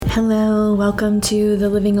Hello, welcome to the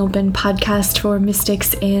Living Open podcast for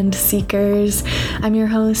mystics and seekers. I'm your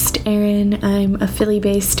host, Erin. I'm a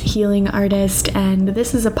Philly-based healing artist, and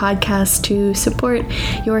this is a podcast to support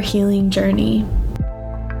your healing journey.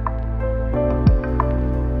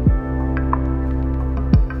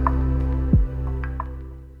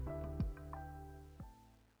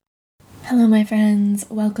 Hello, my friends.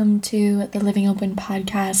 Welcome to the Living Open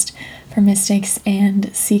podcast for mystics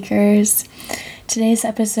and seekers. Today's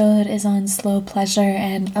episode is on slow pleasure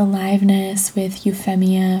and aliveness with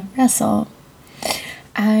Euphemia Russell.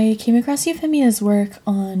 I came across Euphemia's work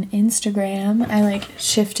on Instagram. I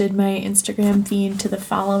shifted my Instagram feed to the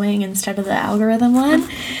following instead of the algorithm one,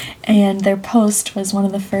 and their post was one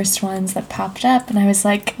of the first ones that popped up, and I was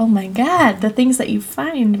like, oh my god, the things that you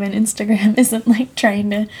find when Instagram isn't trying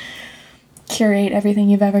to curate everything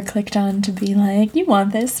you've ever clicked on to be like, you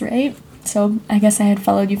want this, right? So I guess I had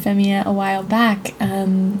followed Euphemia a while back,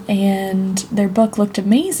 and their book looked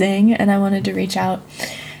amazing, and I wanted to reach out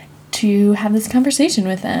to have this conversation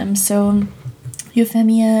with them. So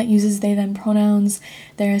Euphemia uses they, them pronouns.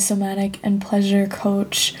 They're a somatic and pleasure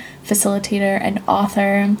coach, facilitator, and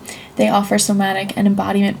author. They offer somatic and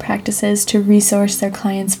embodiment practices to resource their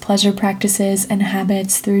clients' pleasure practices and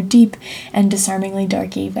habits through deep and disarmingly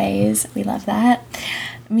darky ways. We love that.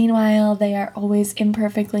 Meanwhile, they are always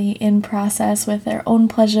imperfectly in process with their own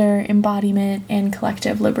pleasure, embodiment, and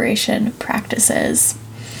collective liberation practices.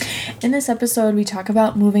 In this episode, we talk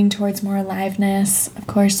about moving towards more aliveness, of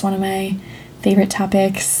course, one of my favorite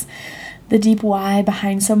topics, the deep why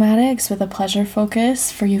behind somatics with a pleasure focus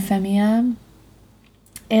for Euphemia,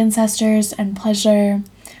 ancestors and pleasure,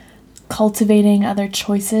 cultivating other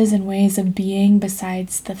choices and ways of being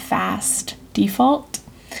besides the fast default,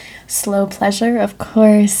 slow pleasure, of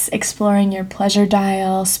course, exploring your pleasure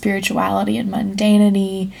dial, spirituality and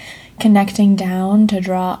mundanity, connecting down to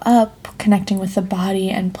draw up, connecting with the body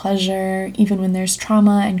and pleasure, even when there's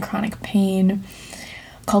trauma and chronic pain,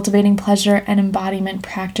 cultivating pleasure and embodiment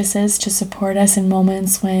practices to support us in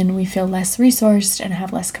moments when we feel less resourced and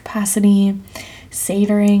have less capacity,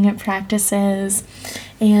 savoring practices,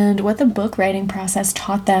 and what the book writing process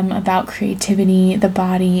taught them about creativity, the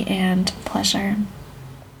body, and pleasure.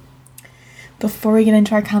 Before we get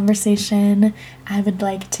into our conversation, I would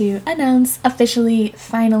like to announce officially,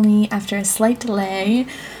 finally, after a slight delay,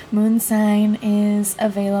 Moon Sign is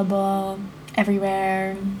available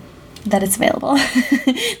everywhere that it's available.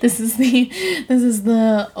 This is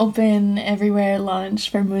the open everywhere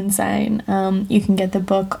launch for Moon Sign. You can get the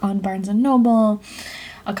book on Barnes & Noble,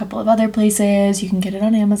 a couple of other places. You can get it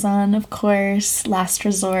on Amazon, of course, last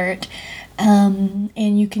resort.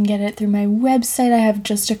 And you can get it through my website. I have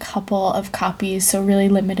just a couple of copies, so really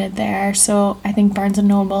limited there. So I think Barnes &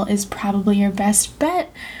 Noble is probably your best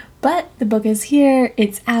bet. But the book is here,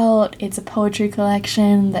 it's out, it's a poetry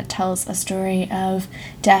collection that tells a story of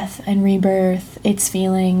death and rebirth, its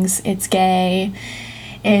feelings, it's gay,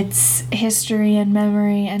 it's history and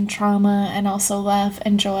memory and trauma, and also love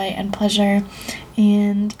and joy and pleasure.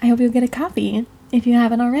 And I hope you'll get a copy if you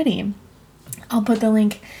haven't already. I'll put the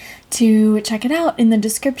link to check it out in the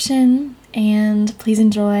description, and please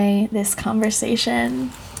enjoy this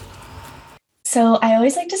conversation. So I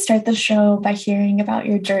always like to start the show by hearing about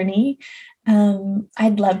your journey.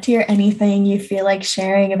 I'd love to hear anything you feel like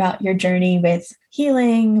sharing about your journey with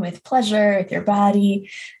healing, with pleasure, with your body,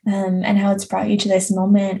 and how it's brought you to this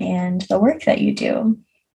moment and the work that you do.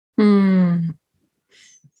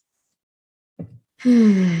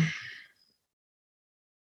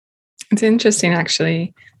 It's interesting,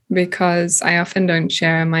 actually, because I often don't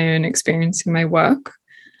share my own experience in my work.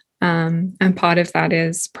 And part of that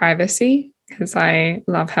is privacy, because I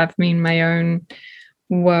love having my own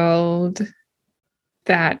world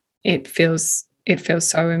that it feels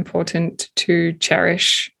so important to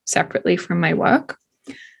cherish separately from my work.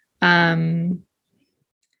 And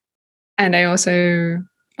I also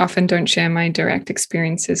often don't share my direct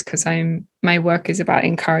experiences because my work is about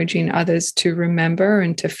encouraging others to remember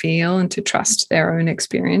and to feel and to trust their own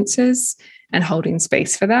experiences and holding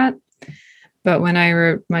space for that. But when I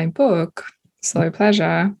wrote my book, Slow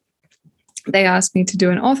Pleasure, they asked me to do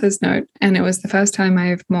an author's note, and it was the first time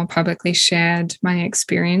I've more publicly shared my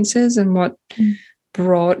experiences and what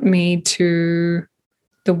brought me to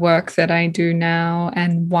the work that I do now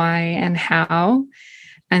and why and how.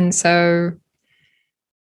 And so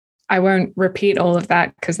I won't repeat all of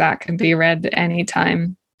that because that can be read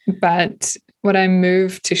anytime. But what I'm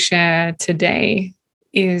moved to share today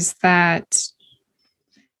is that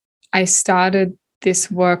I started this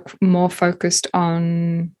work more focused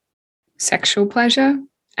on sexual pleasure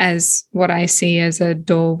as what I see as a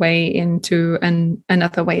doorway into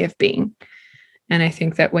another way of being. And I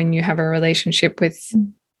think that when you have a relationship with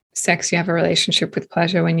sex, you have a relationship with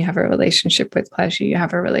pleasure. When you have a relationship with pleasure, you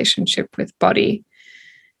have a relationship with body.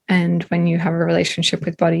 And when you have a relationship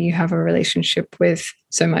with body, you have a relationship with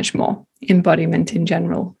so much more, embodiment in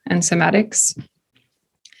general and somatics.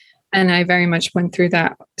 And I very much went through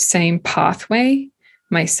that same pathway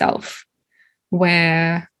myself,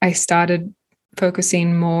 where I started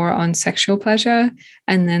focusing more on sexual pleasure,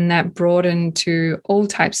 and then that broadened to all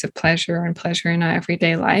types of pleasure and pleasure in our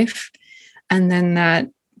everyday life. And then that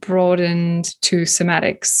broadened to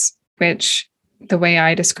somatics, which the way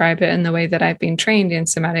I describe it and the way that I've been trained in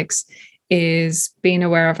somatics is being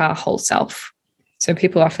aware of our whole self. So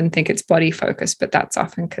people often think it's body focused, but that's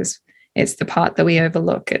often because it's the part that we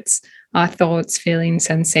overlook. It's our thoughts, feelings,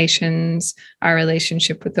 sensations, our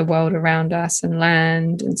relationship with the world around us and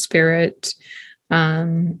land and spirit,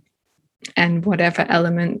 and whatever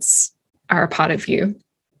elements are a part of you.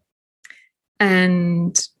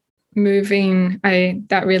 And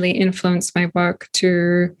that really influenced my work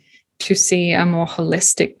to see a more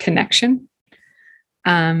holistic connection.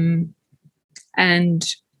 And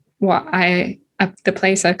the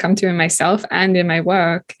place I've come to in myself and in my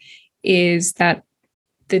work is that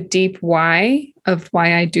the deep why of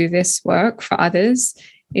why I do this work for others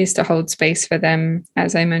is to hold space for them,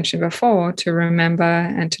 as I mentioned before, to remember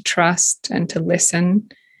and to trust and to listen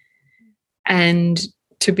and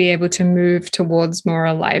to be able to move towards more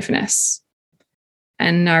aliveness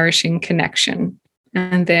and nourishing connection.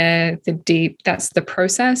 And that's the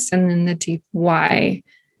process, and then the deep why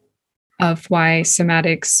of why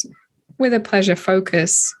somatics with a pleasure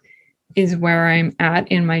focus is where I'm at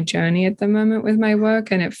in my journey at the moment with my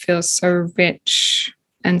work. And it feels so rich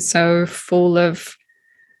and so full of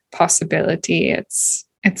possibility. It's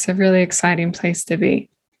a really exciting place to be.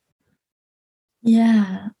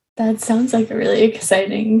 Yeah, that sounds like a really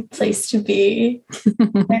exciting place to be.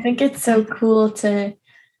 I think it's so cool to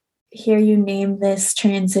hear you name this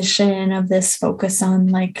transition of this focus on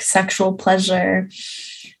like sexual pleasure,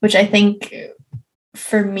 which I think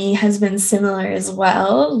for me has been similar as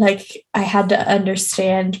well. Like I had to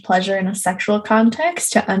understand pleasure in a sexual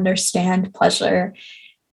context to understand pleasure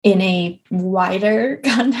in a wider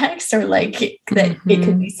context, or like that it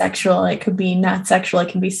could be sexual, it could be not sexual, it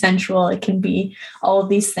can be sensual, it can be all of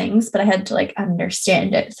these things, but I had to like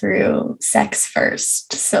understand it through sex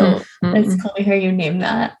first. So it's cool to hear you name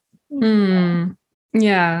that.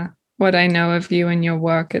 Yeah. What I know of you and your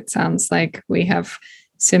work, it sounds like we have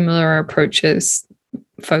similar approaches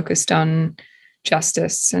focused on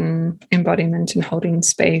justice and embodiment and holding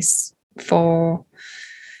space for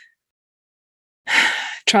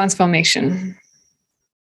transformation.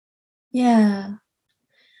 Yeah.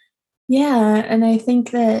 And I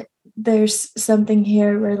think that there's something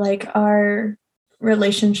here where like our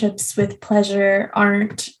relationships with pleasure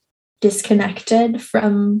aren't disconnected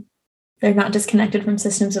from, they're not disconnected from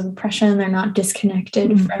systems of oppression. They're not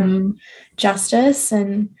disconnected from justice.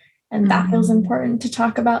 And that feels important to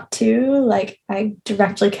talk about too. Like I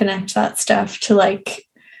directly connect that stuff to like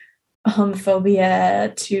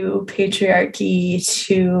homophobia, to patriarchy,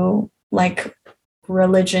 to like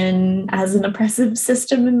religion as an oppressive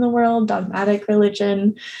system in the world, dogmatic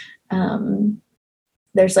religion.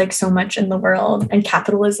 There's like so much in the world, and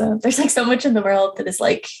capitalism. There's like so much in the world that is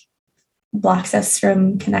like blocks us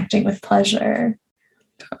from connecting with pleasure.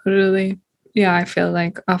 Totally. Yeah, I feel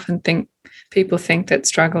like people think that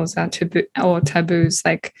struggles are taboos,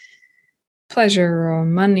 like pleasure or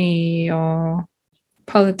money or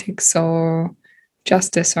politics or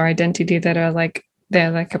justice or identity, that are like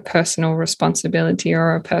they're like a personal responsibility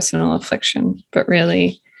or a personal affliction, but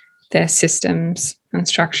really they're systems and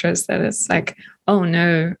structures that it's like, oh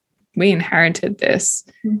no, we inherited this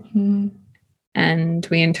and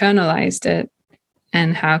we internalized it,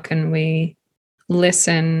 and how can we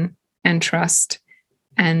listen and trust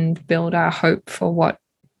and build our hope for what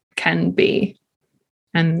can be,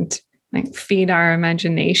 and like feed our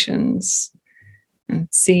imaginations and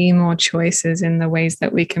see more choices in the ways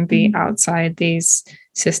that we can be outside these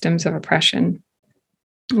systems of oppression,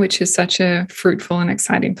 which is such a fruitful and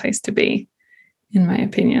exciting place to be, in my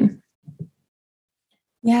opinion.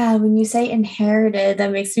 Yeah, when you say inherited,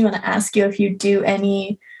 that makes me want to ask you if you do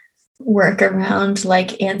any work around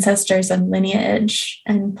like ancestors and lineage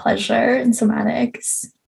and pleasure and somatics.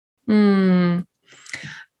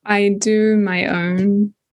 I do my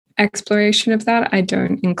own exploration of that. I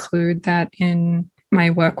don't include that in my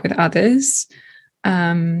work with others.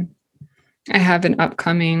 I have an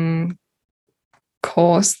upcoming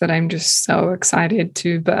course that I'm just so excited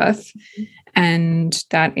to birth. And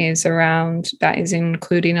that is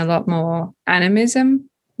including a lot more animism,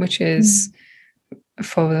 which is,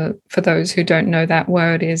 for those who don't know that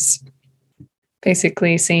word, is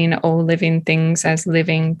basically seeing all living things as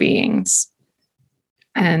living beings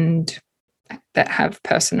and that have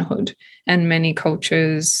personhood. And many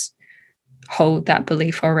cultures hold that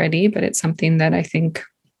belief already, but it's something that I think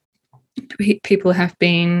people have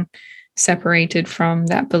been separated from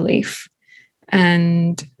that belief.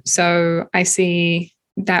 And so I see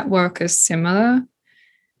that work as similar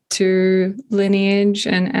to lineage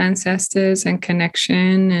and ancestors and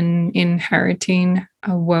connection and inheriting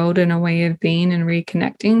a world and a way of being and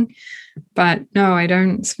reconnecting. But no, I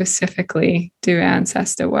don't specifically do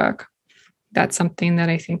ancestor work. That's something that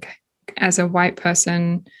I think, as a white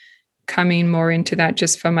person, coming more into that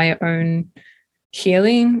just for my own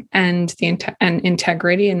healing and and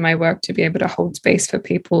integrity in my work, to be able to hold space for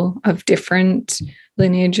people of different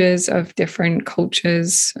lineages, of different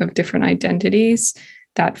cultures, of different identities,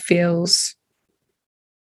 that feels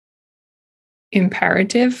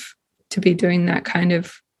imperative to be doing that kind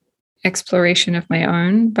of exploration of my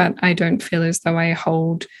own. But I don't feel as though I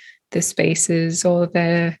hold the spaces or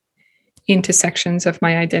the intersections of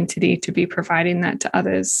my identity to be providing that to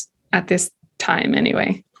others at this time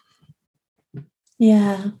anyway.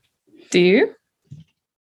 Yeah. Do you?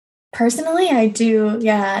 Personally, I do.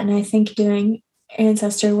 Yeah. And I think doing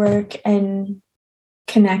ancestor work and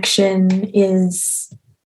connection is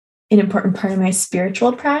an important part of my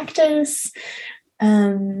spiritual practice.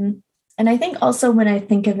 And I think also when I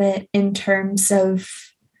think of it in terms of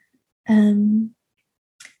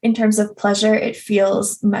pleasure, it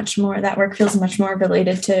feels much more, that work feels much more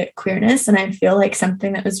related to queerness. And I feel like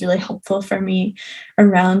something that was really helpful for me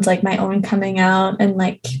around like my own coming out and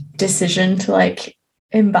like decision to like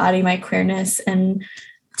embody my queerness and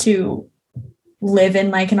to live in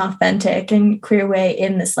like an authentic and queer way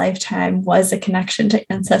in this lifetime was a connection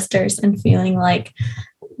to ancestors and feeling like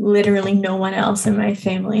literally no one else in my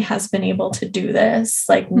family has been able to do this.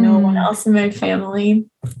 Like no one else in my family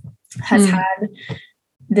has had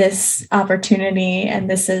this opportunity, and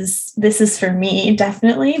this is for me,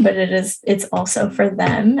 definitely, but it's also for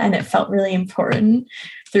them. And it felt really important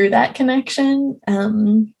through that connection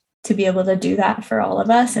to be able to do that for all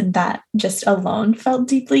of us. And that just alone felt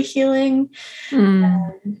deeply healing.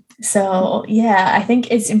 So yeah, I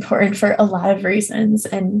think it's important for a lot of reasons.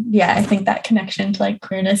 And yeah, I think that connection to like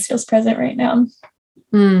queerness feels present right now.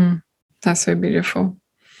 That's so beautiful.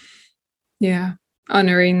 Yeah.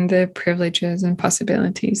 Honoring the privileges and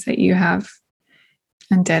possibilities that you have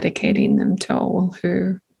and dedicating them to all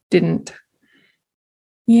who didn't.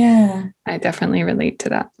 Yeah. I definitely relate to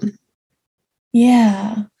that.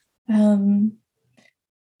 Yeah. I'm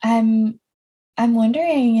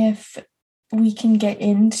wondering if we can get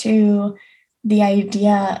into the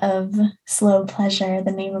idea of slow pleasure,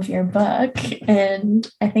 the name of your book. And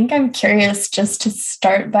I think I'm curious just to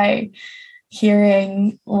start by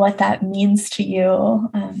hearing what that means to you.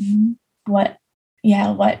 What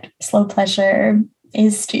slow pleasure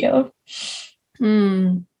is to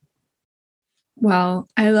you. Well,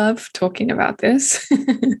 I love talking about this.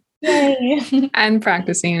 Yay. And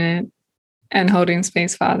practicing it and holding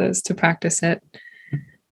space for others to practice it.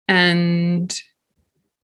 And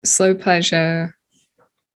slow pleasure,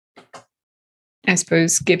 I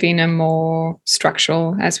suppose, giving a more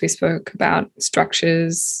structural, as we spoke about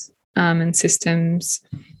structures and systems.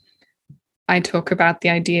 I talk about the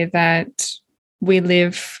idea that we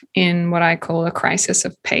live in what I call a crisis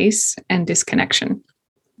of pace and disconnection.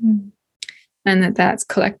 And that's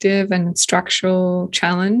collective and structural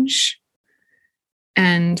challenge.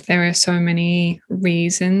 And there are so many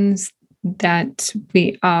reasons that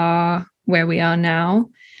we are where we are now,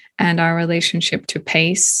 and our relationship to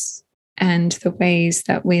pace and the ways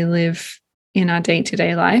that we live in our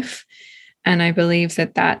day-to-day life. And I believe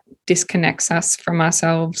that disconnects us from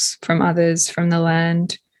ourselves, from others, from the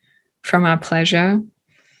land, from our pleasure.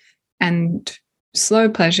 And slow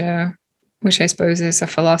pleasure, which I suppose is a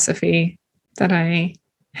philosophy that I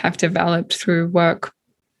have developed through work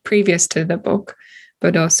previous to the book,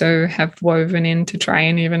 but also have woven in to try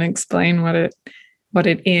and even explain what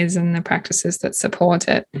it is and the practices that support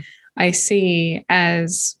it, I see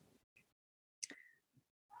as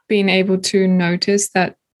being able to notice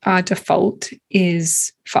that our default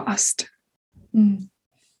is fast.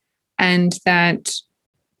 And that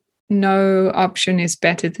no option is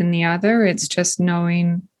better than the other. It's just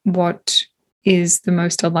knowing what is the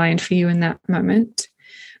most aligned for you in that moment.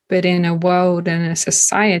 But in a world and a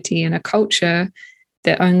society and a culture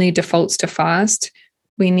that only defaults to fast,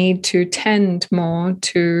 we need to tend more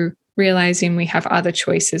to realizing we have other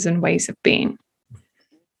choices and ways of being.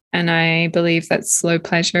 And I believe that slow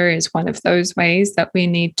pleasure is one of those ways that we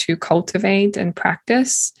need to cultivate and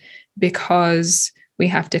practice, because we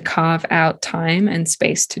have to carve out time and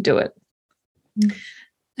space to do it. Mm.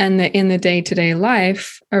 And in the day-to-day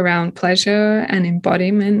life around pleasure and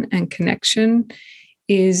embodiment and connection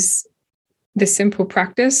is the simple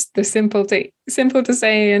practice, the simple to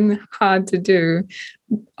say and hard to do,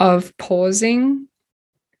 of pausing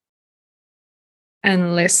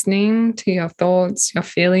and listening to your thoughts, your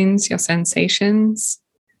feelings, your sensations,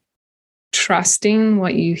 trusting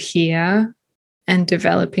what you hear and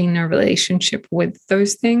developing a relationship with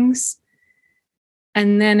those things.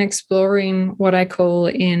 And then exploring what I call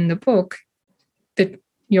in the book,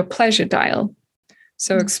 your pleasure dial.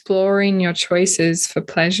 So exploring your choices for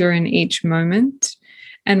pleasure in each moment,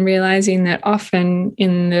 and realizing that often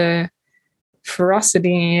in the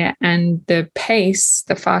ferocity and the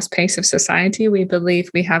fast pace of society, we believe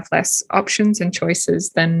we have less options and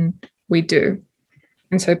choices than we do.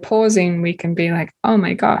 And so pausing, we can be like, oh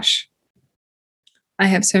my gosh, I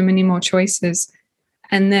have so many more choices.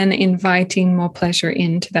 And then inviting more pleasure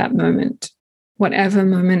into that moment, whatever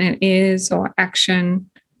moment it is, or action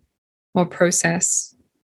or process.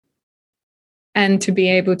 And to be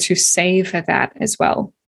able to savor that as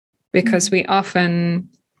well, because we often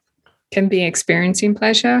can be experiencing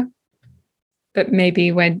pleasure, but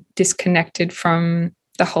maybe we're disconnected from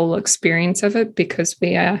the whole experience of it because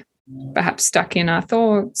we are perhaps stuck in our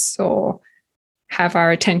thoughts or have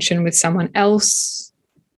our attention with someone else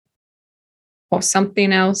or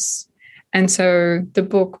something else. And so the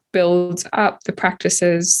book builds up the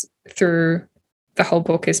practices through the whole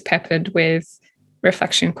book is peppered with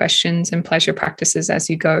reflection questions and pleasure practices as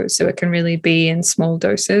you go. So it can really be in small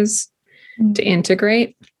doses to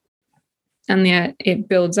integrate. And yet it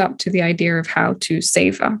builds up to the idea of how to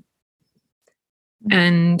savor.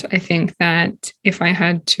 And I think that if I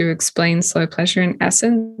had to explain slow pleasure in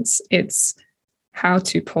essence, it's how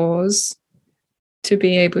to pause, to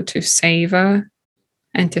be able to savor,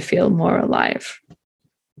 and to feel more alive.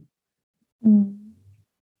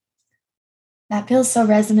 That feels so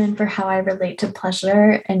resonant for how I relate to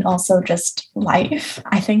pleasure and also just life.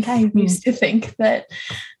 I think I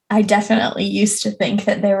definitely used to think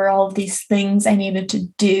that there were all of these things I needed to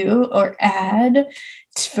do or add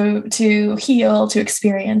to heal, to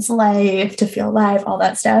experience life, to feel alive, all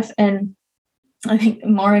that stuff. And I think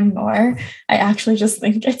more and more, I actually just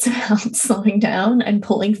think it's about slowing down and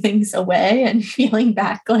pulling things away and feeling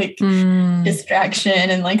back like distraction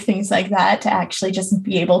and like things like that, to actually just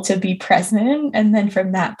be able to be present. And then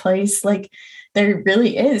from that place, like there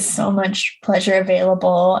really is so much pleasure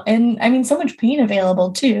available. And I mean, so much pain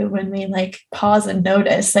available too, when we like pause and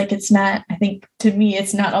notice. Like it's not, I think to me,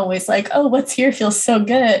 it's not always like, oh, what's here feels so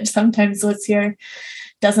good. Sometimes what's here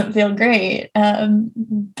doesn't feel great.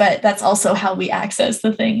 But that's also how we access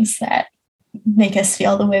the things that make us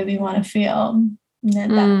feel the way we want to feel.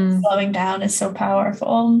 And that slowing down is so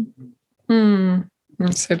powerful.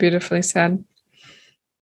 That's so beautifully said.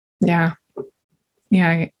 Yeah.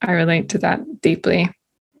 Yeah, I relate to that deeply.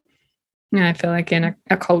 And I feel like in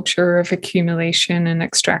a culture of accumulation and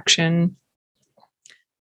extraction,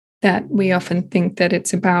 that we often think that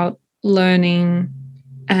it's about learning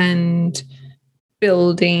and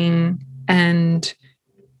building and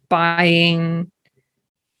buying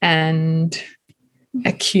and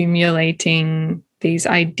accumulating these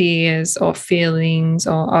ideas or feelings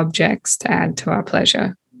or objects to add to our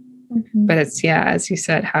pleasure. But it's, yeah, as you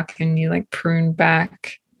said, how can you like prune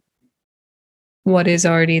back what is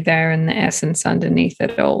already there in the essence underneath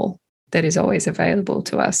it all that is always available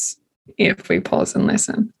to us if we pause and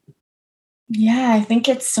listen? Yeah, I think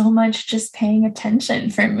it's so much just paying attention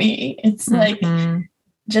for me. It's like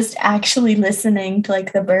just actually listening to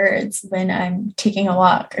like the birds when I'm taking a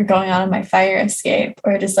walk or going on my fire escape,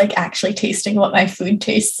 or just like actually tasting what my food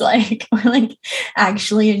tastes like, or like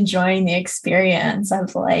actually enjoying the experience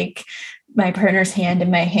of like my partner's hand in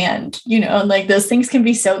my hand, you know, like those things can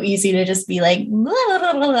be so easy to just be like, blah,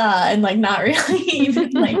 blah, blah, blah, and like not really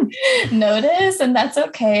even like notice. And that's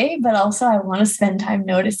okay. But also I want to spend time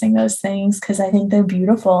noticing those things because I think they're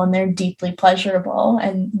beautiful and they're deeply pleasurable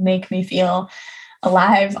and make me feel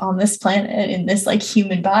alive on this planet in this like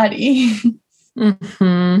human body.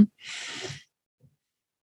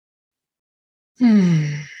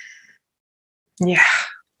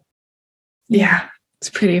 Yeah. It's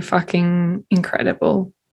pretty fucking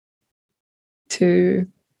incredible to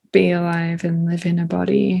be alive and live in a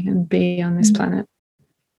body and be on this planet.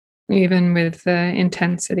 Even with the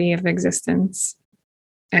intensity of existence,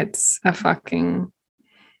 it's a fucking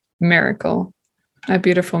miracle, a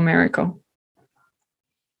beautiful miracle.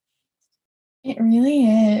 It really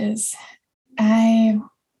is. I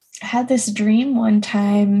had this dream one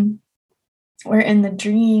time where in the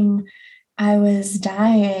dream I was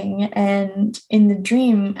dying, and in the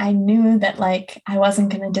dream I knew that like I wasn't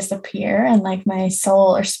going to disappear, and like my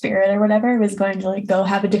soul or spirit or whatever was going to like go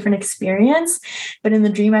have a different experience. But in the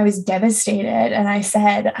dream I was devastated, and I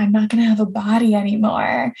said I'm not going to have a body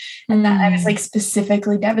anymore, and that I was like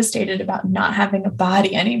specifically devastated about not having a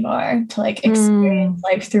body anymore to like experience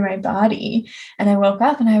life through my body. And I woke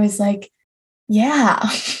up and I was like, yeah,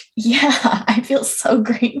 I feel so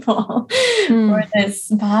grateful for this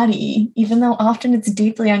body, even though often it's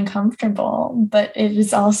deeply uncomfortable, but it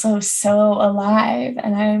is also so alive.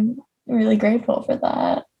 And I'm really grateful for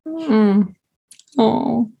that.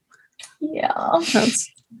 Oh, yeah.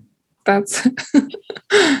 That's,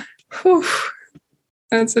 whew,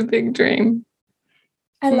 that's a big dream.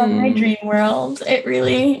 I love my dream world. It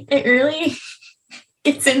really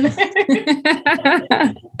gets in there.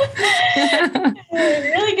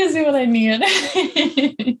 It really gives me what I need.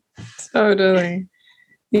 Totally.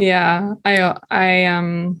 Yeah. I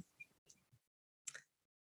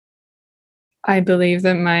believe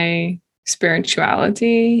that my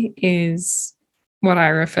spirituality is what I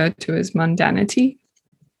refer to as mundanity.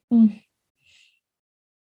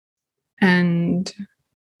 And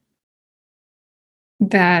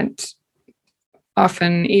that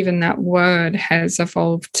often even that word has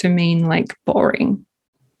evolved to mean like boring.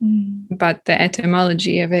 But the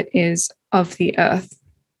etymology of it is of the earth.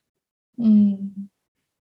 And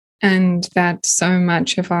that so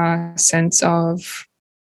much of our sense of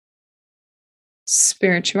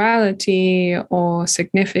spirituality or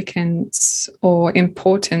significance or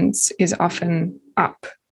importance is often up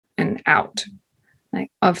and out,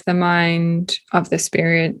 like of the mind, of the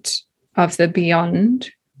spirit, of the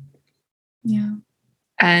beyond. Yeah.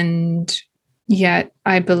 And yet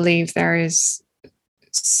I believe there is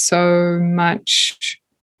so much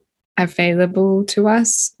available to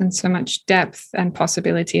us and so much depth and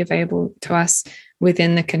possibility available to us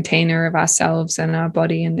within the container of ourselves and our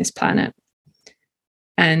body and this planet.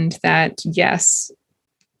 And that, yes,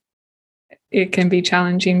 it can be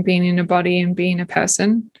challenging being in a body and being a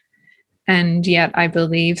person. And yet I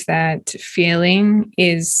believe that feeling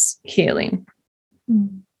is healing.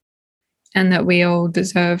 And that we all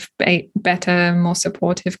deserve better, more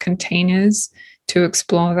supportive containers to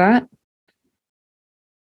explore that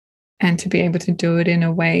and to be able to do it in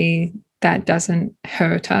a way that doesn't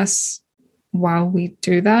hurt us while we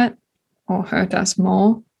do that or hurt us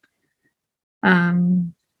more.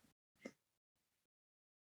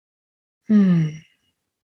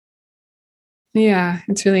 Yeah,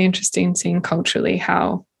 it's really interesting seeing culturally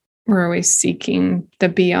how we're always seeking the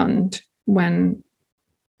beyond when,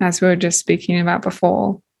 as we were just speaking about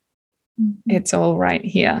before, it's all right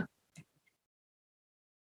here.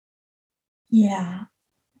 Yeah,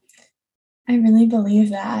 I really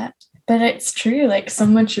believe that. But it's true, like so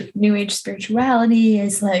much of New Age spirituality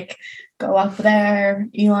is like, go up there,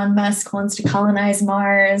 Elon Musk wants to colonize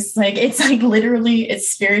Mars. Like, it's like literally, it's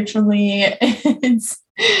spiritually, it's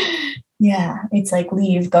like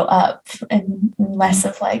leave, go up, and less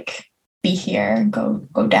of like be here, go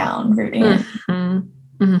down, rooting.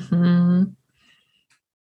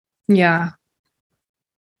 Yeah.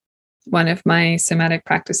 One of my somatic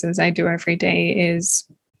practices I do every day is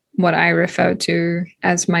what I refer to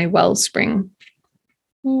as my wellspring.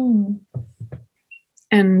 And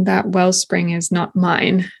that wellspring is not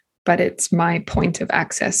mine, but it's my point of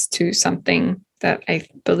access to something that I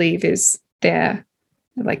believe is there,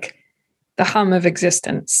 like the hum of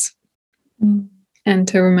existence. And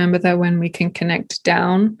to remember that when we can connect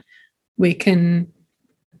down, we can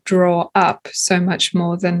draw up so much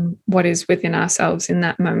more than what is within ourselves in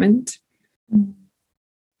that moment.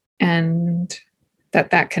 And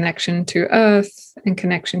that connection to earth and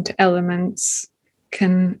connection to elements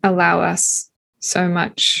can allow us so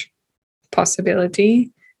much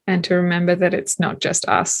possibility, and to remember that it's not just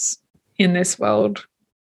us in this world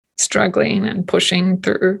struggling and pushing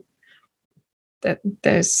through, that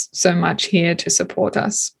there's so much here to support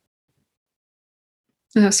us.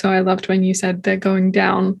 So I loved when you said they're going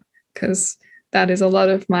down, because that is a lot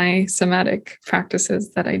of my somatic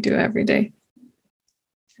practices that I do every day.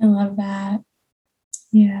 I love that.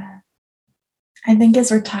 Yeah. I think as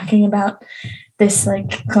we're talking about this,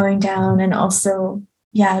 like going down and also,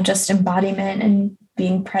 just embodiment and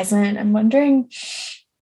being present, I'm wondering,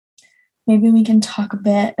 maybe we can talk a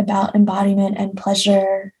bit about embodiment and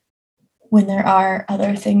pleasure when there are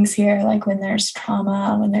other things here, like when there's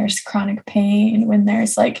trauma, when there's chronic pain, when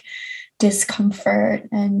there's like discomfort.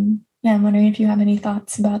 And yeah, I'm wondering if you have any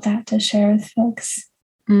thoughts about that to share with folks.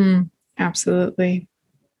 Absolutely.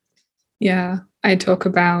 Yeah, I talk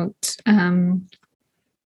about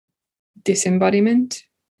disembodiment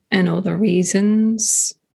and all the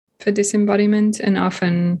reasons for disembodiment. And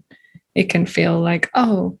often it can feel like,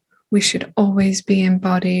 oh, we should always be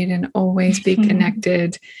embodied and always be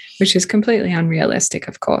connected, which is completely unrealistic,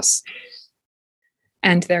 of course.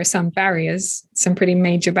 And there are some barriers, some pretty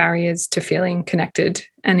major barriers to feeling connected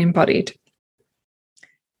and embodied.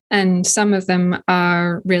 And some of them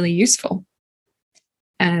are really useful.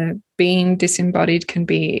 Being disembodied can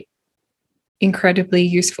be incredibly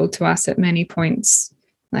useful to us at many points,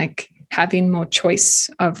 like having more choice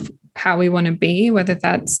of how we want to be, whether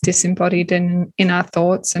that's disembodied in our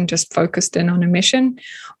thoughts and just focused in on a mission,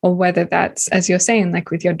 or whether that's, as you're saying, like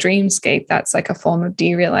with your dreamscape, that's like a form of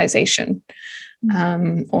derealization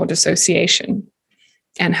or dissociation,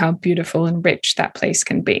 and how beautiful and rich that place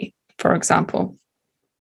can be, for example.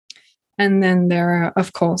 And then there are,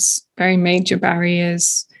 of course, very major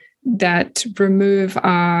barriers that remove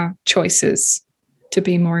our choices to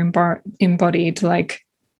be more embodied, like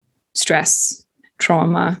stress,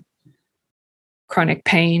 trauma, chronic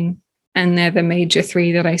pain. And they're the major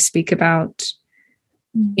three that I speak about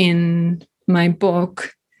in my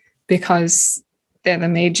book, because they're the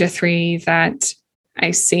major three that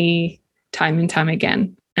I see time and time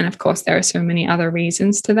again. And of course, there are so many other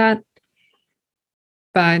reasons to that.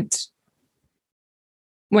 But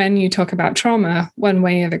when you talk about trauma, one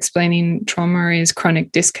way of explaining trauma is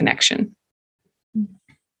chronic disconnection.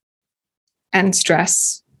 And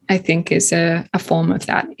stress, I think, is a form of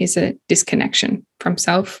that, is a disconnection from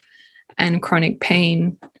self. And chronic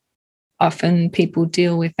pain, often people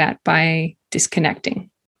deal with that by disconnecting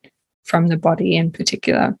from the body in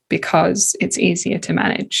particular, because it's easier to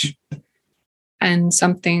manage. And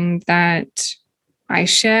something that I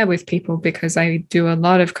share with people, because I do a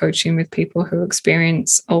lot of coaching with people who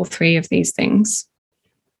experience all three of these things,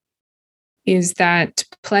 is that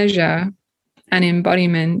pleasure and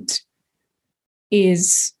embodiment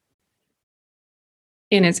is,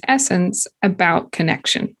 in its essence, about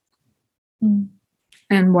connection.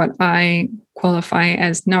 And what I qualify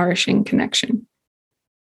as nourishing connection.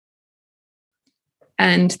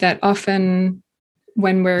 And that often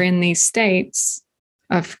when we're in these states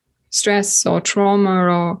of stress or trauma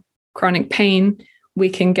or chronic pain, we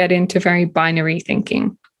can get into very binary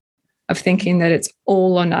thinking, of thinking that it's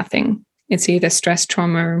all or nothing. It's either stress,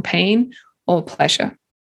 trauma, and pain, or pleasure.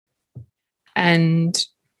 And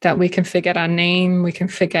that we can forget our name, we can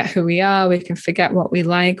forget who we are, we can forget what we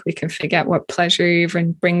like, we can forget what pleasure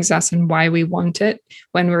even brings us and why we want it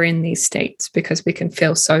when we're in these states, because we can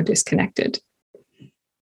feel so disconnected.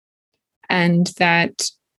 And that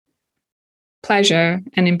pleasure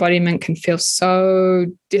and embodiment can feel so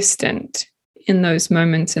distant in those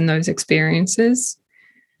moments, in those experiences.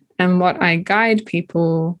 And what I guide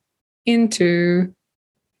people into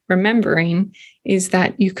remembering is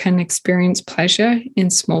that you can experience pleasure in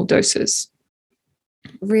small doses,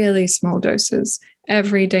 really small doses,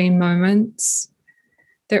 everyday moments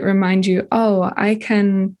that remind you, oh, I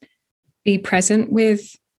can be present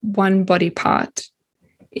with one body part.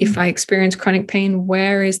 If I experience chronic pain,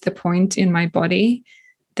 where is the point in my body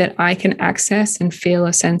that I can access and feel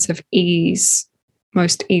a sense of ease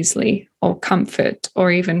most easily, or comfort, or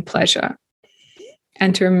even pleasure?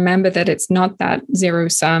 And to remember that it's not that zero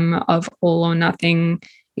sum of all or nothing,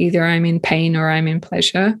 either I'm in pain or I'm in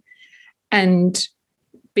pleasure. And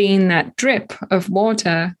being that drip of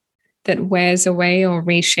water that wears away or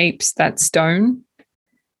reshapes that stone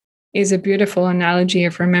is a beautiful analogy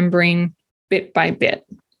of remembering bit by bit.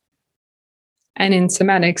 And in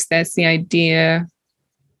somatics, there's the idea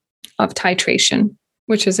of titration,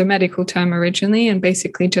 which is a medical term originally and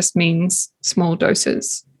basically just means small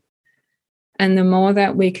doses. And the more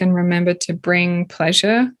that we can remember to bring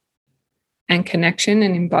pleasure and connection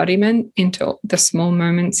and embodiment into the small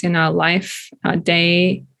moments in our life, our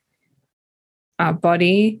day, our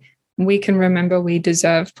body, we can remember we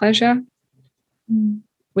deserve pleasure.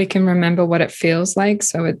 We can remember what it feels like,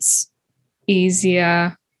 so it's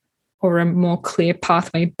easier or a more clear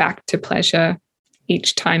pathway back to pleasure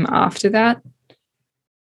each time after that.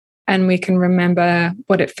 And we can remember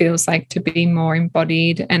what it feels like to be more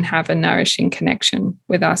embodied and have a nourishing connection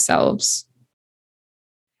with ourselves.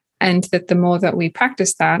 And that the more that we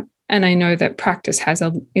practice that, and I know that practice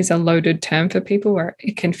is a loaded term for people where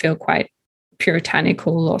it can feel quite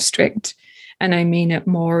puritanical or strict. And I mean it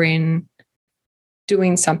more in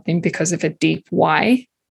doing something because of a deep why.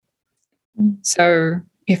 So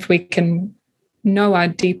if we can know our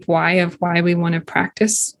deep why of why we want to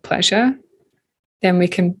practice pleasure, then we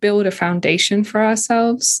can build a foundation for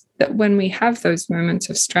ourselves that when we have those moments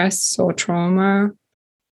of stress or trauma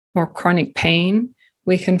or chronic pain,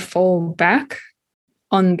 we can fall back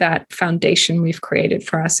on that foundation we've created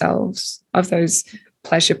for ourselves of those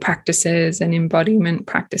pleasure practices and embodiment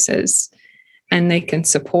practices. And they can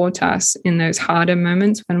support us in those harder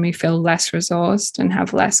moments when we feel less resourced and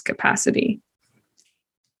have less capacity.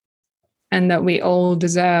 And that we all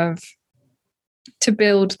deserve to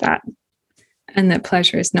build that. And that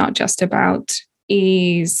pleasure is not just about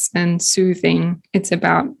ease and soothing, it's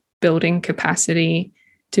about building capacity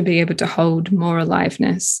to be able to hold more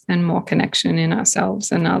aliveness and more connection in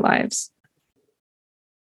ourselves and our lives.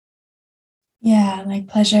 Yeah, like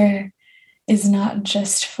pleasure is not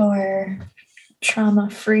just for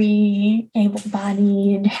trauma-free,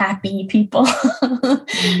 able-bodied, happy people.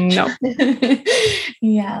 No.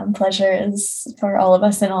 Yeah, pleasure is for all of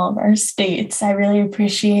us in all of our states. I really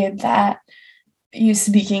appreciate that, you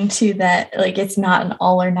speaking to that, like it's not an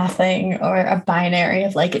all or nothing or a binary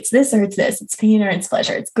of like it's this or it's this, it's pain or it's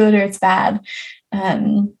pleasure, it's good or it's bad. I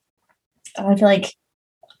feel like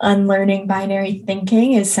unlearning binary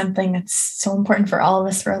thinking is something that's so important for all of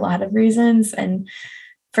us for a lot of reasons. And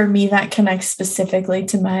for me, that connects specifically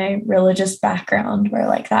to my religious background, where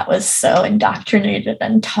like that was so indoctrinated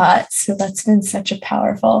and taught. So that's been such a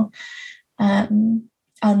powerful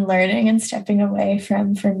unlearning and stepping away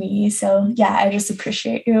from for me. So yeah, I just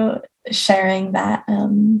appreciate you sharing that.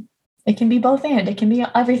 It can be both and it can be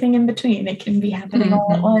everything in between. It can be happening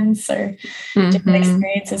all at once, or different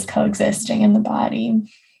experiences coexisting in the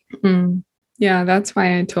body. Yeah, that's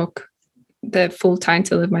why I talk. The full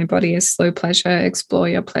title of my body is Slow Pleasure, Explore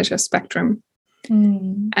Your Pleasure Spectrum.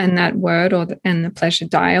 And that word and the pleasure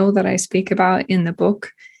dial that I speak about in the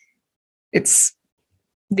book, it's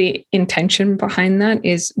the intention behind that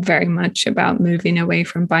is very much about moving away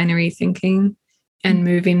from binary thinking and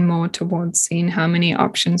moving more towards seeing how many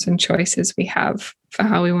options and choices we have for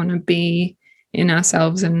how we want to be in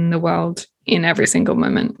ourselves and in the world in every single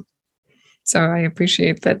moment. So I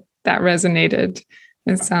appreciate that resonated.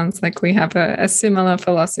 It sounds like we have a similar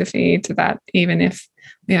philosophy to that, even if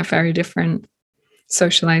we have very different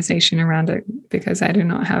socialization around it, because I do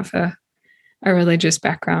not have a religious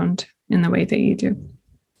background in the way that you do.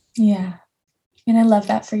 Yeah. And I love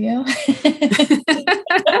that for you.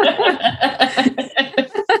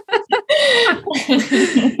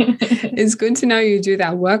 It's good to know you do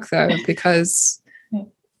that work, though, because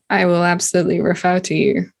I will absolutely refer to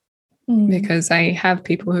you, because I have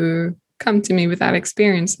people who come to me with that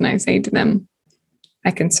experience and I say to them,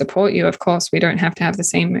 I can support you. Of course, we don't have to have the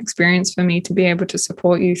same experience for me to be able to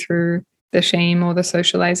support you through the shame or the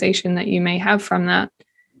socialization that you may have from that.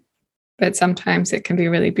 But sometimes it can be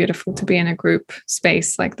really beautiful to be in a group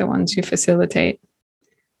space like the ones you facilitate,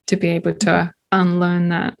 to be able to unlearn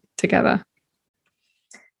that together.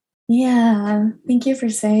 Yeah, thank you for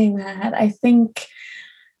saying that. I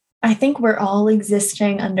think we're all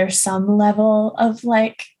existing under some level of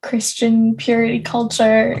like Christian purity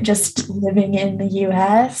culture, just living in the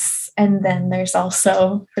US. And then there's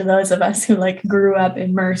also, for those of us who like grew up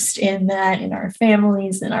immersed in that, in our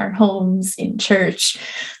families, in our homes, in church,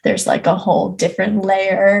 there's like a whole different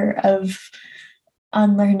layer of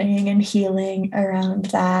unlearning and healing around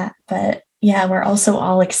that. But yeah, we're also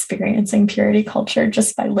all experiencing purity culture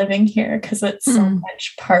just by living here, because it's so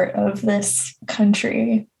much part of this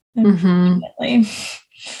country. Unfortunately.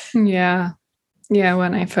 Yeah.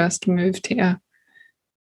 When I first moved here,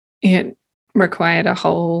 it required a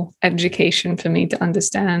whole education for me to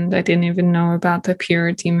understand. I didn't even know about the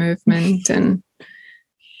purity movement and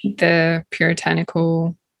the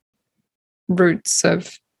puritanical roots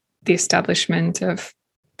of the establishment of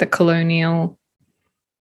the colonial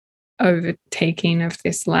overtaking of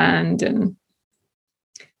this land. And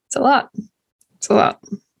it's a lot.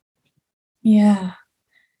 Yeah.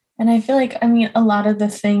 And I feel like, a lot of the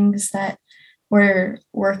things that we're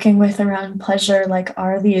working with around pleasure, like,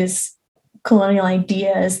 are these colonial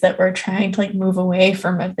ideas that we're trying to like move away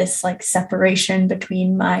from, of this like separation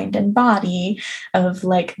between mind and body, of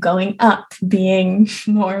like going up being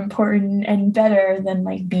more important and better than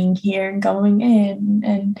like being here and going in,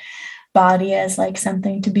 and body as like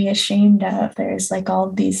something to be ashamed of. There's like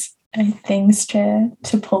all these things to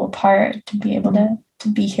pull apart to be able to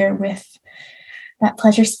be here with that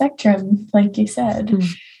pleasure spectrum, like you said.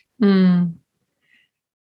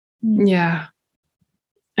 Yeah.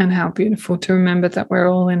 And how beautiful to remember that we're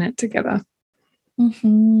all in it together.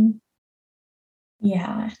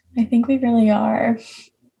 Yeah, I think we really are.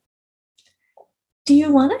 Do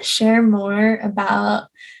you want to share more about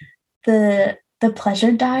the the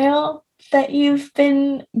pleasure dial that you've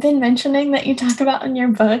been mentioning, that you talk about in your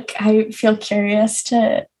book. I feel curious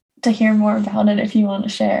to hear more about it if you want to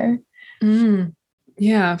share.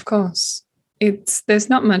 Yeah, of course. There's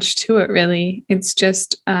not much to it really. It's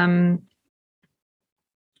just I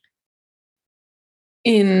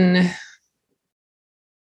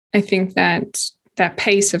think that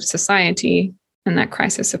pace of society and that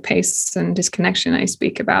crisis of pace and disconnection I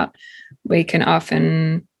speak about, we can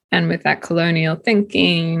often, and with that colonial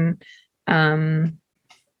thinking,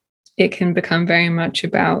 it can become very much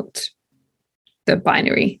about the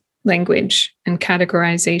binary language and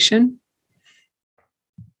categorization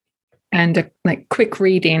and like quick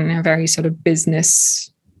reading, a very sort of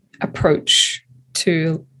business approach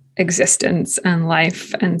to existence and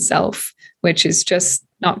life and self, which is just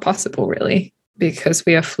not possible really, because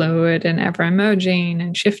we are fluid and ever emerging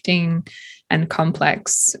and shifting and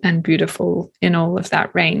complex and beautiful in all of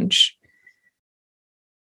that range.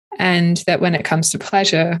 And that when it comes to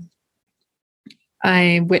pleasure,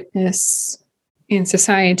 I witness in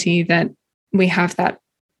society that we have that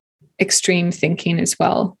extreme thinking as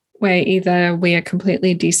well, where either we are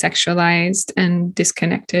completely desexualized and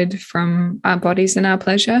disconnected from our bodies and our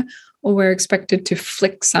pleasure, or we're expected to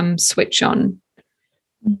flick some switch on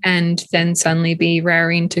and then suddenly be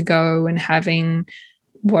raring to go and having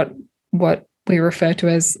what we refer to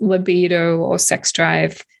as libido or sex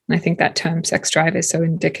drive. And I think that term sex drive is so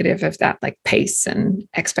indicative of that, like pace and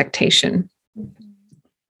expectation.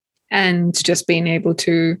 And just being able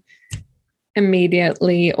to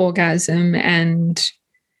immediately orgasm and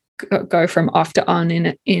go from off to on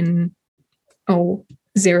in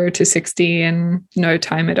 0 to 60 in no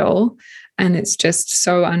time at all. And it's just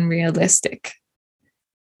so unrealistic.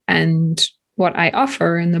 And what I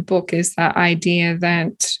offer in the book is that idea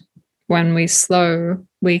that when we slow,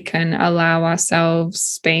 we can allow ourselves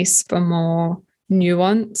space for more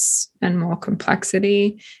nuance and more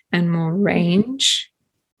complexity and more range,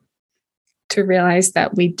 to realize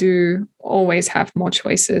that we do always have more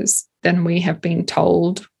choices than we have been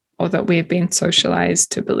told or that we have been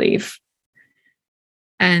socialized to believe.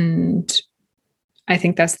 And I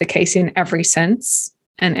think that's the case in every sense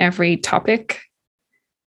and every topic.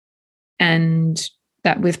 And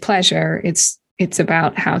that with pleasure, it's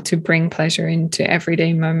about how to bring pleasure into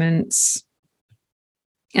everyday moments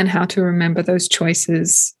and how to remember those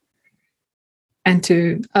choices and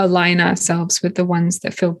to align ourselves with the ones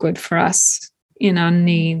that feel good for us in our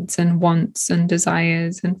needs and wants and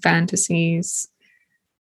desires and fantasies,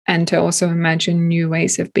 and to also imagine new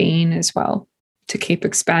ways of being as well, to keep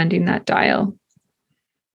expanding that dial.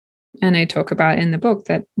 And I talk about in the book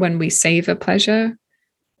that when we savor pleasure,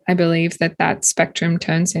 I believe that spectrum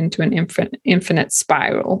turns into an infinite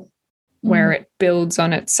spiral where it builds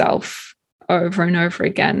on itself over and over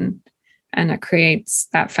again. And it creates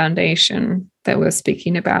that foundation that we're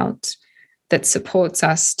speaking about that supports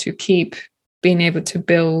us to keep being able to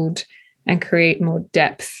build and create more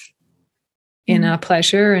depth in our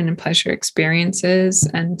pleasure and in pleasure experiences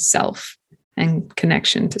and self and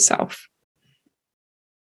connection to self.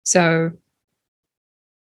 So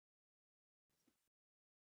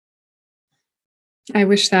I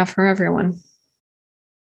wish that for everyone.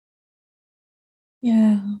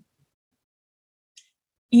 Yeah.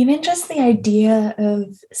 Even just the idea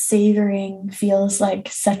of savoring feels like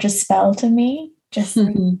such a spell to me. Just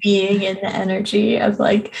being in the energy of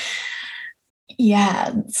like,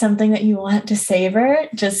 yeah, something that you want to savor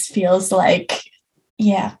just feels like,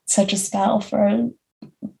 yeah, such a spell for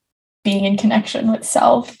being in connection with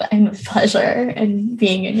self and with pleasure and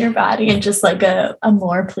being in your body, and just like a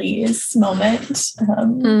more please moment.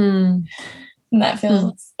 And that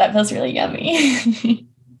feels really yummy.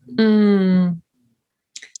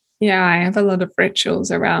 Yeah, I have a lot of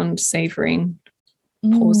rituals around savoring,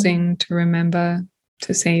 pausing to remember,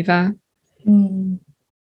 to savor, to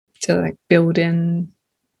like build in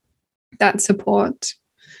that support.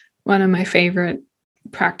 One of my favorite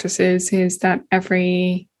practices is that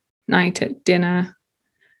every night at dinner,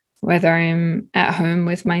 whether I'm at home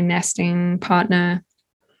with my nesting partner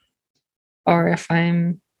or if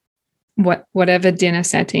I'm whatever dinner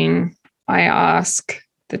setting, I ask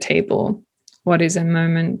the table, what is a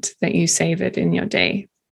moment that you savored in your day?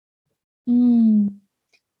 And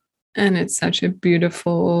it's such a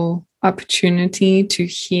beautiful opportunity to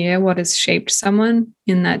hear what has shaped someone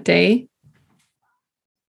in that day,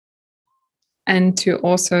 and to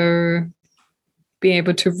also be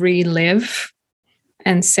able to relive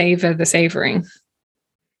and savor the savoring.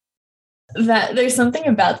 That there's something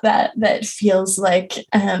about that feels like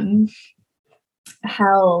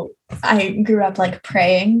how I grew up like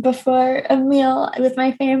praying before a meal with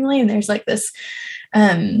my family, and there's like this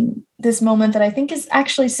moment that I think is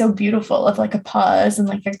actually so beautiful of like a pause and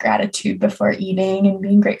like a gratitude before eating and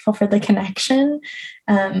being grateful for the connection.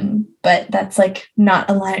 But that's like not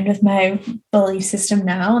aligned with my belief system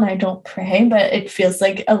now, and I don't pray, but it feels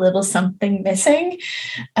like a little something missing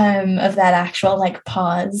of that actual like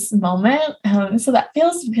pause moment. So that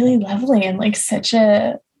feels really lovely and like such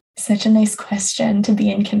a nice question to be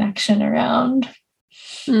in connection around.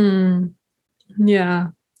 Yeah,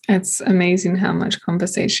 it's amazing how much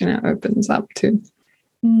conversation it opens up to.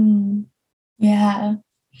 Yeah,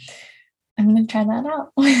 I'm gonna try that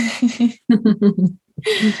out.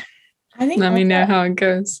 I think let me know how it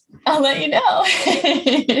goes. I'll let you know.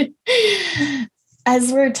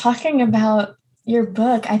 As we're talking about your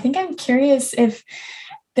book, I think I'm curious if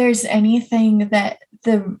there's anything that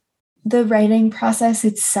the writing process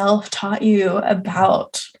itself taught you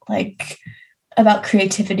about about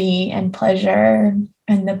creativity and pleasure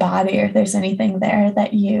and the body, or if there's anything there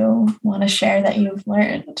that you want to share that you've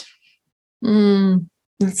learned.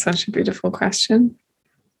 That's such a beautiful question.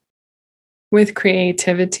 With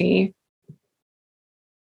creativity,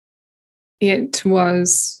 it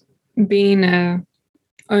was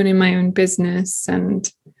owning my own business,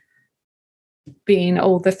 and being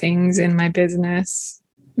all the things in my business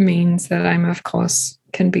means that I'm, of course,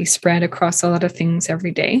 can be spread across a lot of things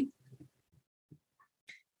every day.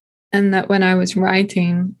 And that when I was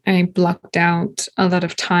writing, I blocked out a lot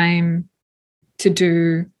of time to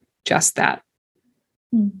do just that.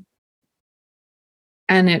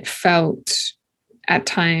 And it felt at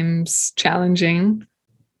times challenging,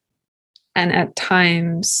 and at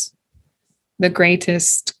times the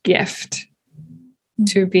greatest gift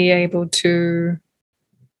to be able to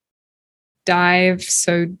dive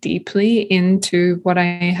so deeply into what I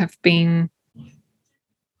have been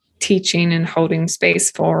teaching and holding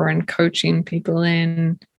space for and coaching people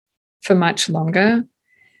in for much longer.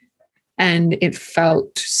 And it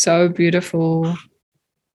felt so beautiful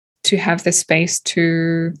to have the space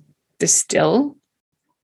to distill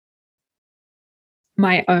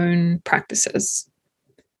my own practices,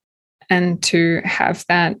 and to have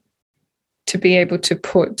that, to be able to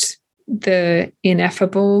put the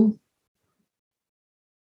ineffable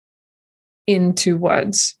into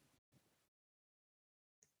words.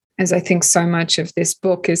 As I think so much of this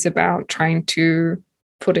book is about trying to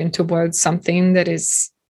put into words something that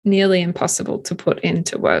is nearly impossible to put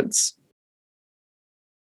into words.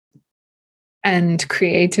 And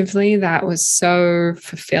creatively, that was so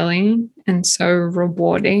fulfilling and so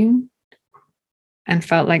rewarding, and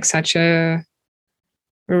felt like such a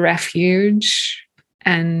refuge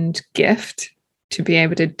and gift to be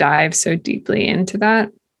able to dive so deeply into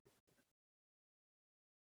that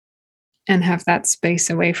and have that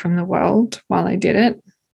space away from the world while I did it.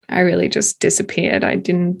 I really just disappeared. I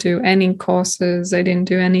didn't do any courses. I didn't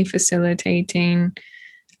do any facilitating.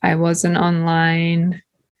 I wasn't online.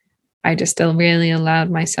 I just still really allowed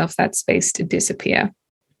myself that space to disappear.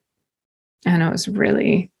 And it was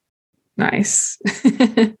really nice.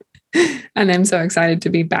 And I'm so excited to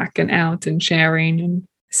be back and out and sharing and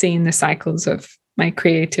seeing the cycles of my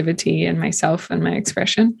creativity and myself and my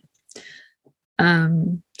expression.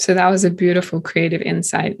 So that was a beautiful creative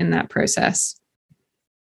insight in that process.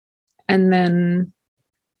 And then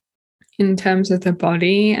in terms of the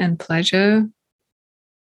body and pleasure,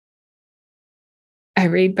 I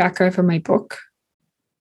read back over my book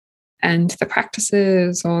and the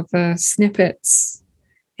practices or the snippets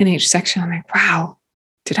in each section. I'm like, wow,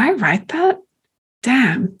 did I write that?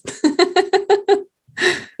 Damn.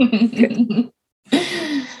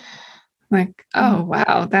 Like, oh,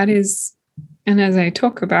 wow, that is. And as I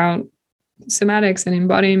talk about somatics and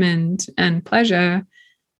embodiment and pleasure,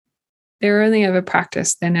 they're only ever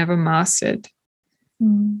practiced, they're never mastered.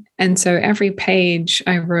 And so every page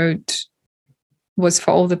I wrote was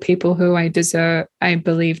for all the people who I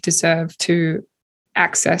believe deserve to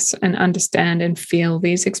access and understand and feel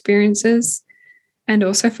these experiences, and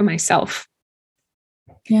also for myself.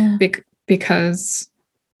 Yeah. Because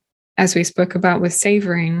as we spoke about with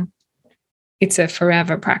savoring, it's a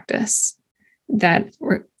forever practice that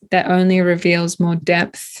only reveals more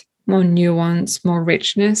depth, more nuance, more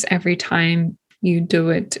richness every time you do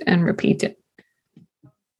it and repeat it.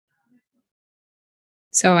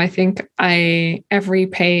 So I think every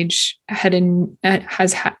page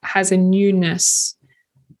has a newness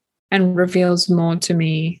and reveals more to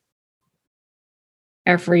me.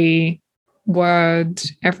 Every word,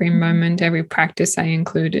 every moment, every practice I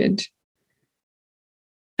included.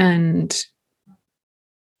 And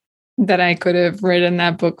that I could have written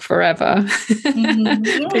that book forever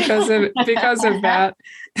because of that.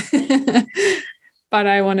 But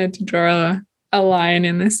I wanted to draw a line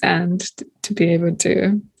in the sand to be able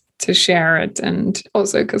to share it, and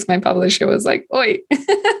also because my publisher was like, "Oi."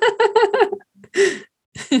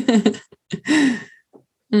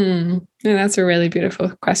 And that's a really beautiful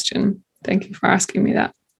question. Thank you for asking me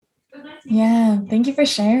that. Yeah, thank you for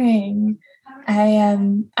sharing.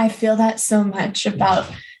 I feel that so much about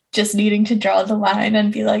just needing to draw the line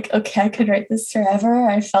and be like, okay, I could write this forever.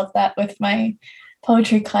 I felt that with my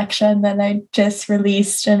poetry collection that I just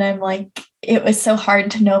released, and I'm like, it was so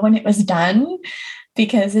hard to know when it was done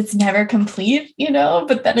because it's never complete,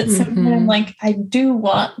 but then it's something I'm like, I do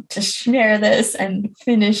want to share this and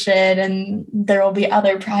finish it, and there will be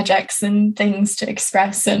other projects and things to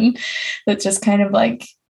express, and it's just kind of like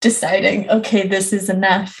deciding, okay, this is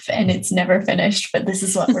enough and it's never finished, but this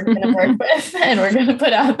is what we're going to work with and we're going to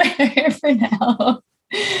put out there for now.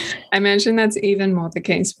 I imagine that's even more the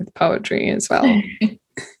case with poetry as well,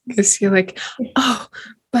 because you're like, oh,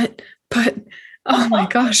 but oh my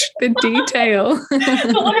gosh, the detail.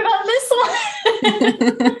 But what about this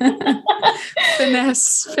one?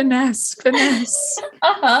 Finesse.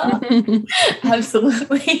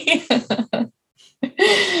 Absolutely.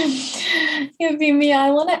 Yuvimi,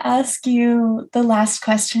 I want to ask you the last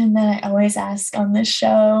question that I always ask on this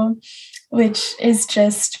show, which is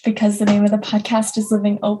just because the name of the podcast is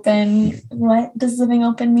Living Open. What does living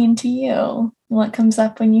open mean to you? What comes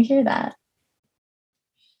up when you hear that?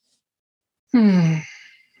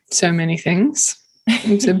 So many things.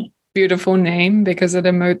 It's a beautiful name because it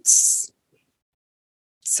emotes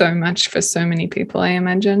so much for so many people, I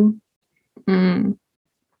imagine.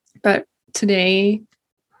 But today,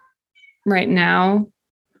 right now,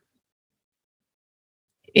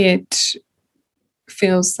 it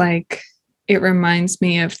feels like it reminds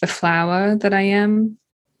me of the flower that I am.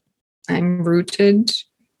 I'm rooted,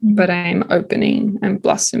 but I'm opening and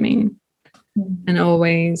blossoming, and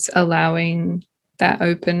always allowing that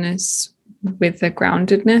openness with the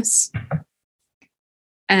groundedness.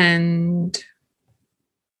 And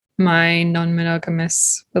my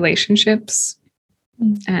non-monogamous relationships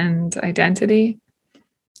and identity.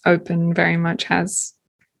 Open very much has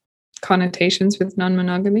connotations with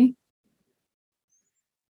non-monogamy.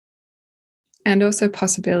 And also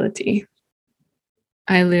possibility.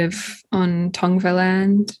 I live on Tongva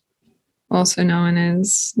land, also known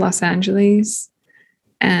as Los Angeles,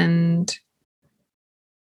 and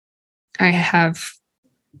I've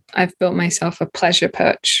built myself a pleasure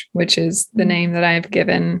perch, which is the name that I've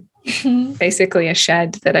given basically a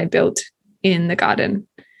shed that I built in the garden,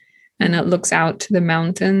 and it looks out to the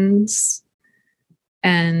mountains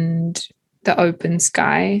and the open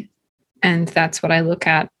sky, and that's what I look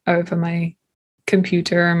at over my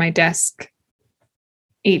computer or my desk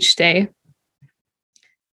each day.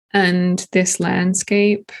 And this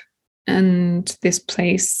landscape and this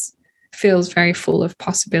place feels very full of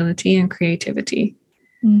possibility and creativity.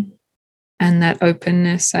 And that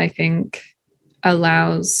openness, I think,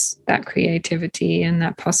 allows that creativity and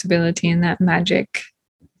that possibility and that magic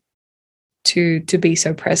to be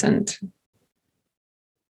so present.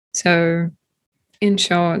 So, in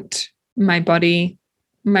short, my body,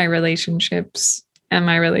 my relationships, and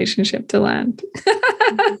my relationship to land,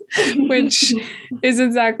 which is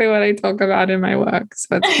exactly what I talk about in my work.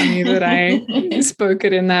 So it's funny that I spoke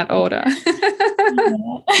it in that order.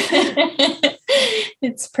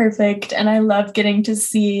 It's perfect. And I love getting to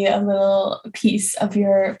see a little piece of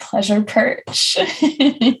your pleasure perch.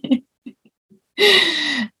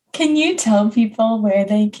 Can you tell people where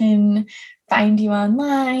they can find you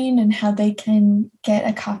online and how they can get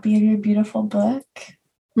a copy of your beautiful book?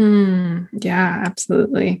 Yeah,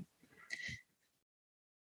 absolutely.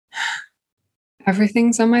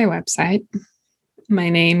 Everything's on my website. My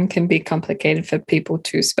name can be complicated for people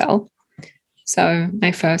to spell. So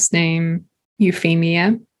my first name,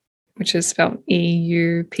 Euphemia, which is spelled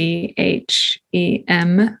Euphemia,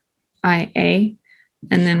 and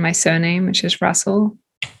then my surname, which is Russell,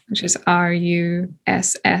 which is RUSSELL.com.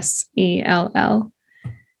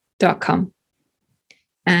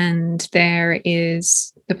 And there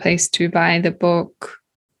is the place to buy the book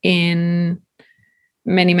in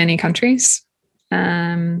many, many countries.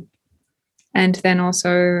 And then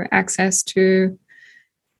also access to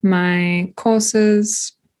my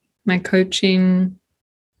courses, my coaching,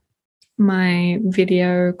 my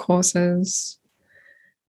video courses.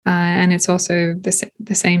 And it's also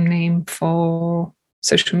the same name for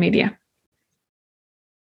social media.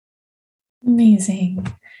 Amazing.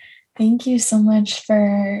 Thank you so much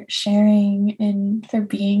for sharing and for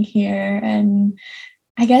being here and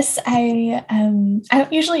I guess I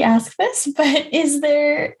don't usually ask this, but is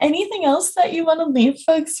there anything else that you want to leave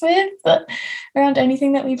folks with around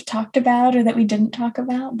anything that we've talked about or that we didn't talk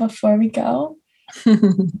about before we go?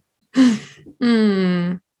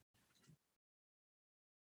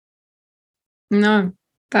 No,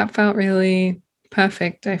 that felt really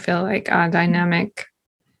perfect. I feel like our dynamic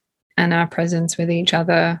and our presence with each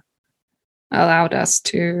other allowed us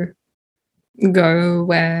to go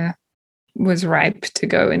where was ripe to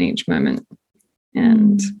go in each moment.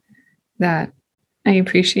 And that I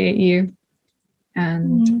appreciate you.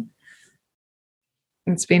 And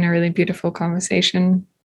it's been a really beautiful conversation.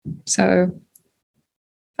 So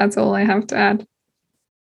that's all I have to add.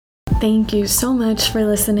 Thank you so much for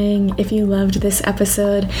listening. If you loved this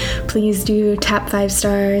episode, please do tap 5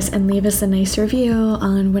 stars and leave us a nice review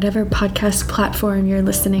on whatever podcast platform you're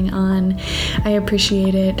listening on. I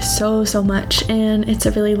appreciate it so much, and it's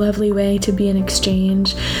a really lovely way to be in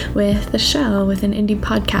exchange with the show, with an indie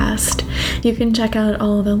podcast. You can check out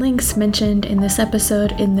all the links mentioned in this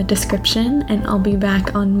episode in the description, and I'll be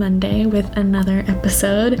back on Monday with another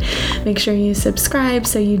episode. Make sure you subscribe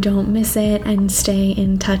so you don't miss it, and stay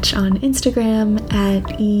in touch on Instagram at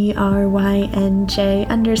ERYNJ_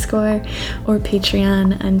 or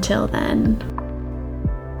Patreon. Until then.